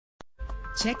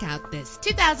Check out this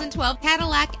 2012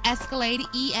 Cadillac Escalade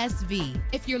ESV.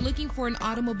 If you're looking for an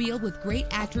automobile with great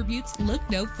attributes, look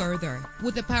no further.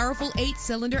 With a powerful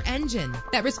 8-cylinder engine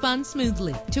that responds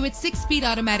smoothly to its 6-speed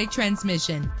automatic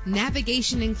transmission.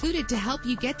 Navigation included to help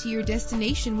you get to your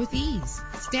destination with ease.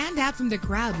 Stand out from the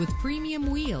crowd with premium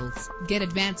wheels. Get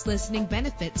advanced listening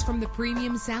benefits from the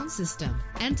premium sound system.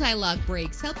 Anti-lock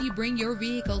brakes help you bring your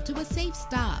vehicle to a safe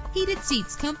stop. Heated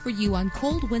seats comfort you on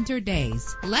cold winter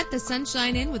days. Let the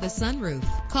sunshine in with a sunroof.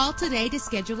 Call today to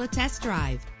schedule a test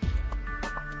drive.